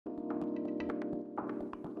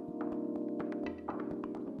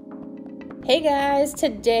Hey guys,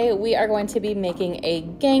 today we are going to be making a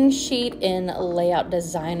gang sheet in Layout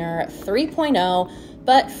Designer 3.0.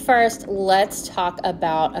 But first, let's talk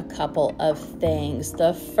about a couple of things.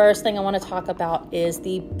 The first thing I want to talk about is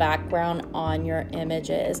the background on your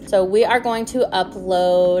images. So we are going to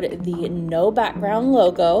upload the no background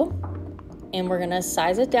logo, and we're gonna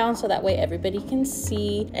size it down so that way everybody can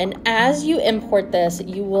see. And as you import this,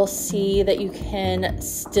 you will see that you can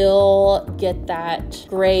still get that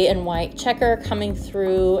gray and white checker coming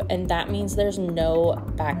through, and that means there's no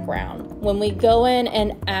background. When we go in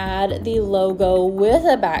and add the logo with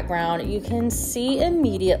a background, you can see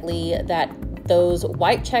immediately that those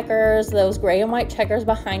white checkers, those gray and white checkers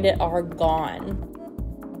behind it are gone.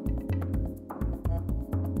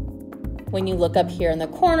 When you look up here in the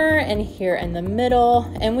corner and here in the middle,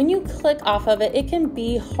 and when you click off of it, it can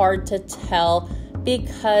be hard to tell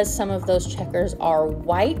because some of those checkers are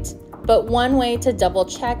white. But one way to double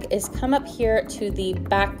check is come up here to the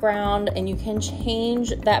background, and you can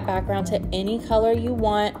change that background to any color you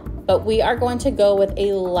want. But we are going to go with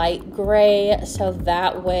a light gray, so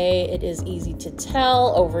that way it is easy to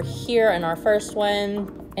tell over here in our first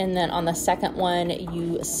one. And then on the second one,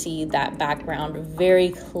 you see that background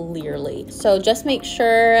very clearly. So just make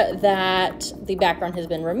sure that the background has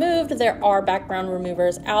been removed. There are background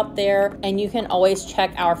removers out there, and you can always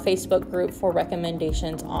check our Facebook group for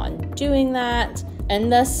recommendations on doing that. And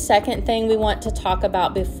the second thing we want to talk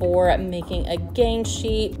about before making a gang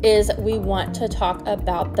sheet is we want to talk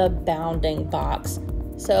about the bounding box.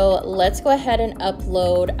 So let's go ahead and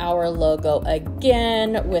upload our logo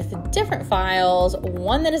again with different files,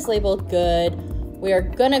 one that is labeled good. We are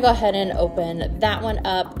gonna go ahead and open that one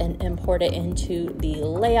up and import it into the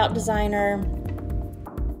Layout Designer.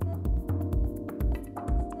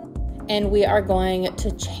 And we are going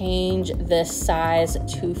to change this size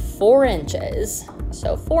to 4 inches.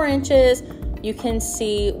 So 4 inches, you can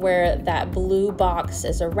see where that blue box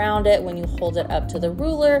is around it. When you hold it up to the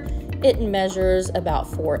ruler, it measures about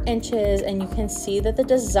 4 inches, and you can see that the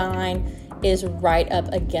design is right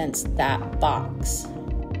up against that box.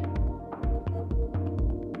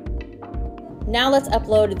 Now let's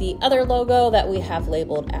upload the other logo that we have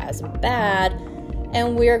labeled as bad,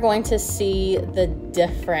 and we're going to see the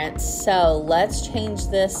difference. So let's change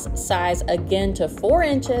this size again to 4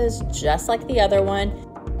 inches, just like the other one.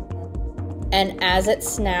 And as it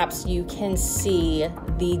snaps, you can see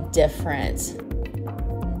the difference.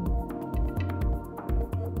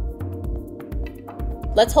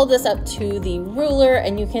 Let's hold this up to the ruler,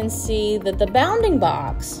 and you can see that the bounding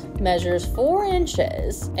box measures 4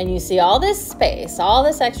 inches, and you see all this space, all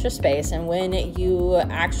this extra space. And when you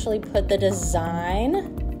actually put the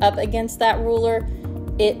design up against that ruler,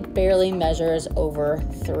 it barely measures over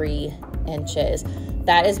 3 inches.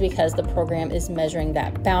 That is because the program is measuring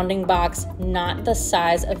that bounding box, not the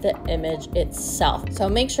size of the image itself. So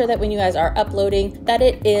make sure that when you guys are uploading that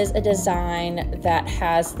it is a design that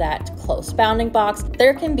has that close bounding box.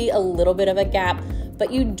 There can be a little bit of a gap,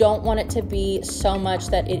 but you don't want it to be so much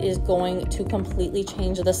that it is going to completely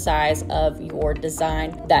change the size of your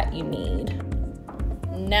design that you need.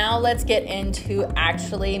 Now let's get into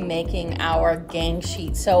actually making our gang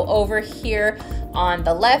sheet. So over here on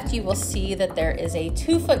the left, you will see that there is a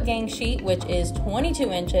 2-foot gang sheet, which is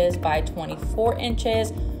 22 inches by 24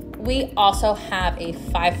 inches. We also have a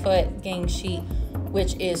 5-foot gang sheet,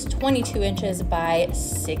 which is 22 inches by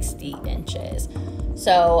 60 inches.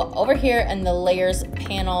 So over here in the layers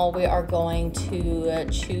panel, we are going to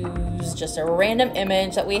choose just a random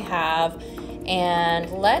image that we have.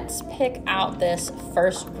 And let's pick out this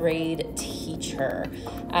first grade teacher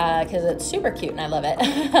because it's super cute and I love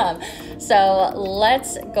it. So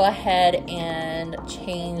let's go ahead and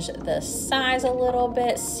change the size a little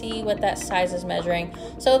bit, see what that size is measuring.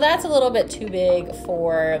 So that's a little bit too big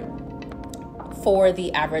for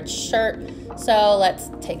the average shirt. So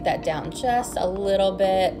let's take that down just a little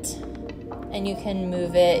bit, and you can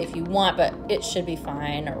move it if you want, but it should be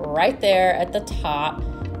fine right there at the top.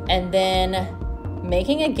 And then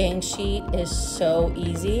making a gang sheet is so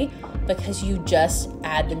easy because you just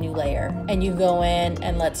add the new layer and you go in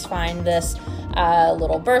and let's find this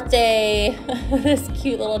little birthday, this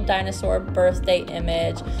cute little dinosaur birthday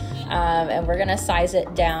image. And we're gonna size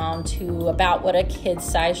it down to about what a kid's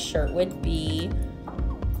size shirt would be.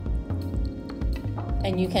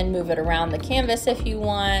 And you can move it around the canvas if you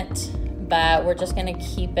want, but we're just gonna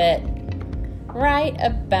keep it right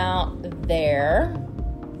about there.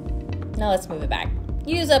 Now let's move it back.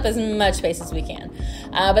 Use up as much space as we can.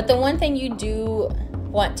 But the one thing you do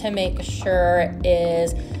want to make sure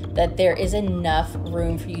is that there is enough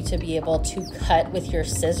room for you to be able to cut with your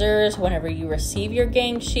scissors whenever you receive your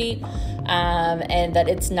gang sheet, and that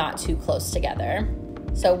it's not too close together.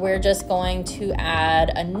 So we're just going to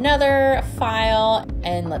add another file,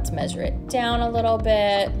 and let's measure it down a little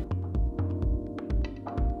bit.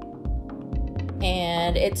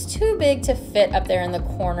 And it's too big to fit up there in the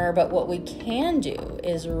corner, but what we can do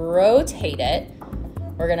is rotate it.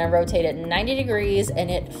 We're gonna rotate it 90 degrees and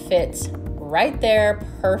it fits right there,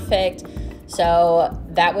 perfect. So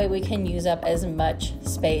that way we can use up as much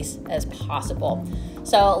space as possible.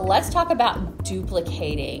 So let's talk about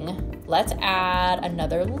duplicating. Let's add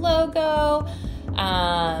another logo.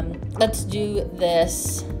 Let's do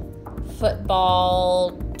this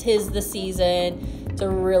football, 'tis the season. It's a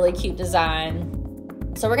really cute design.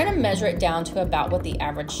 So we're gonna measure it down to about what the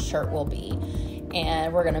average shirt will be.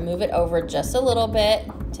 And we're gonna move it over just a little bit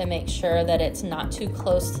to make sure that it's not too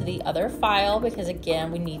close to the other file, because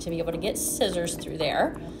again, we need to be able to get scissors through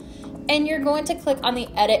there. And you're going to click on the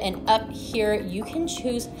edit, and up here, you can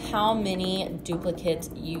choose how many duplicates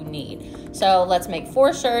you need. So let's make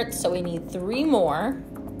 4 shirts, so we need 3 more.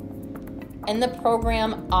 And the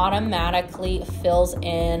program automatically fills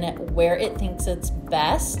in where it thinks it's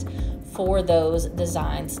best for those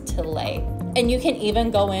designs to lay. And you can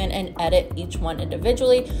even go in and edit each one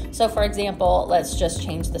individually. So for example, let's just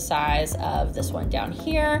change the size of this one down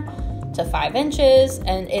here to 5 inches,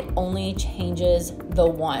 and it only changes the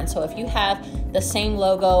one. So if you have the same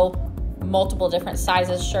logo, multiple different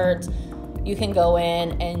sizes shirts, you can go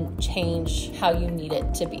in and change how you need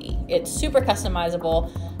it to be. It's super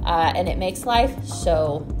customizable, and it makes life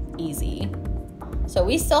so easy. So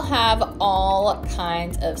we still have all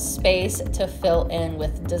kinds of space to fill in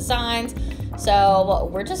with designs. So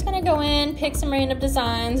we're just gonna go in, pick some random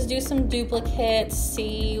designs, do some duplicates,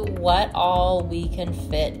 see what all we can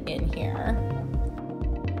fit in here.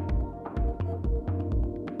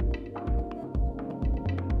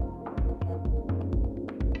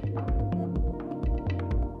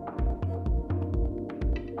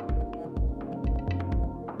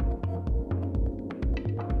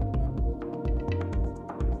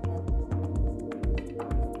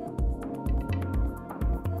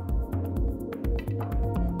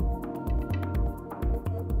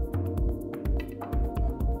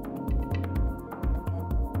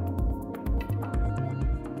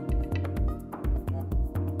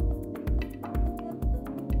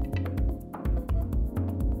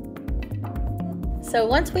 So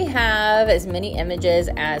once we have as many images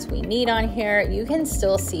as we need on here, you can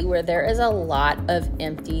still see where there is a lot of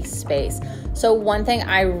empty space. So one thing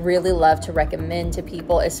I really love to recommend to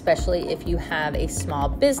people, especially if you have a small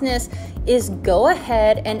business, is go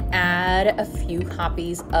ahead and add a few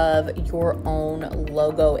copies of your own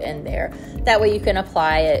logo in there. That way you can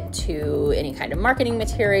apply it to any kind of marketing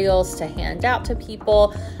materials to hand out to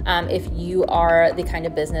people. If you are the kind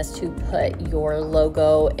of business to put your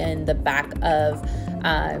logo in the back of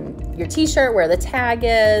your t-shirt where the tag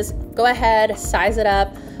is, go ahead, size it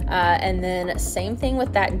up. And then same thing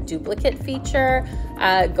with that duplicate feature.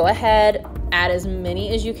 Go ahead, add as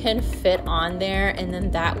many as you can fit on there, and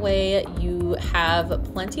then that way you have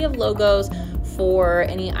plenty of logos for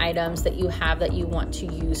any items that you have that you want to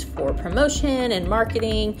use for promotion and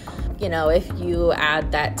marketing. You know, if you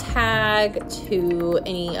add that tag to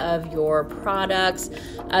any of your products,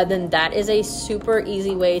 then that is a super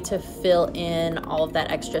easy way to fill in all of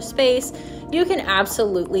that extra space. You can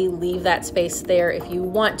absolutely leave that space there if you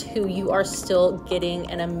want to. You are still getting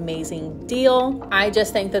an amazing deal. I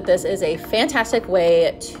just think that this is a fantastic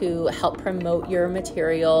way to help promote your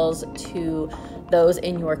materials to those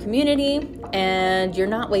in your community, and you're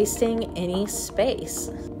not wasting any space.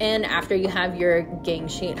 And after you have your gang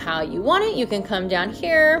sheet how you want it, you can come down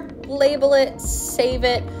here, label it, save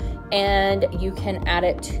it, and you can add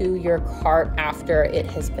it to your cart after it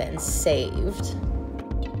has been saved.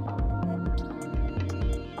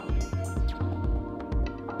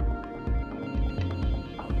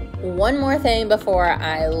 One more thing before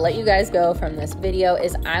I let you guys go from this video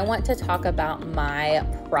is I want to talk about my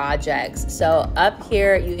projects. So up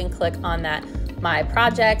here, you can click on that My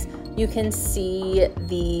Projects. You can see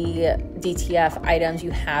the DTF items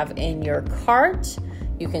you have in your cart.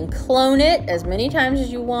 You can clone it as many times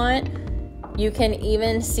as you want. You can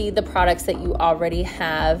even see the products that you already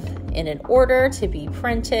have in an order to be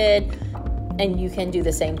printed. And you can do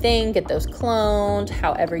the same thing, get those cloned,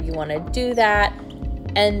 however you want to do that.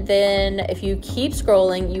 And then if you keep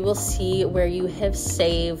scrolling, you will see where you have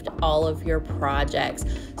saved all of your projects.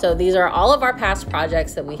 So these are all of our past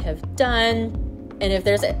projects that we have done. And if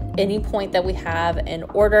there's any point that we have an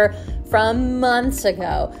order from months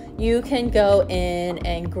ago, you can go in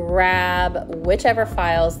and grab whichever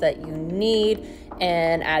files that you need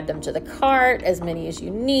and add them to the cart, as many as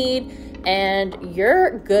you need, and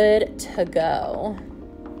you're good to go.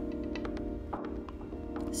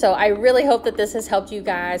 So I really hope that this has helped you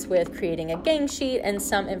guys with creating a gang sheet and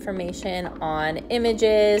some information on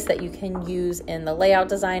images that you can use in the Layout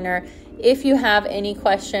Designer. If you have any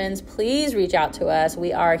questions, please reach out to us.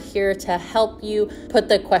 We are here to help you. Put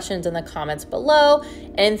the questions in the comments below.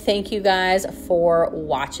 And thank you guys for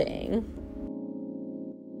watching.